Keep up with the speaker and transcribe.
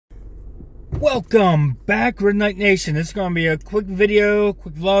Welcome back, Red Knight Nation. This is going to be a quick video,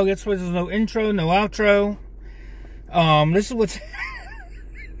 quick vlog. That's why there's no intro, no outro. This is what's...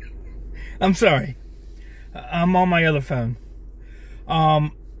 I'm sorry. I'm on my other phone.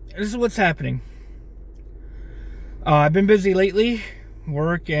 This is what's happening. I've been busy lately,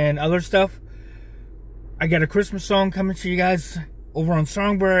 work and other stuff. I got a Christmas song coming to you guys over on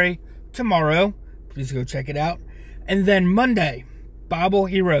Songberry tomorrow. Please go check it out. And then Monday, Bible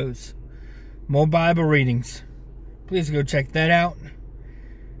Heroes. More Bible readings. Please go check that out.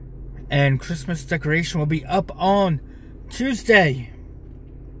 And Christmas decoration will be up on Tuesday.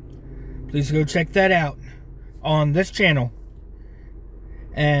 Please go check that out on this channel.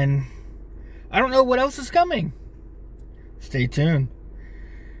 And I don't know what else is coming. Stay tuned.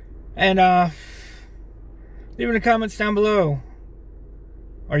 And leave in the comments down below.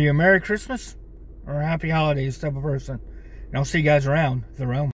 Are you a Merry Christmas or a Happy Holidays type of person? And I'll see you guys around the realm.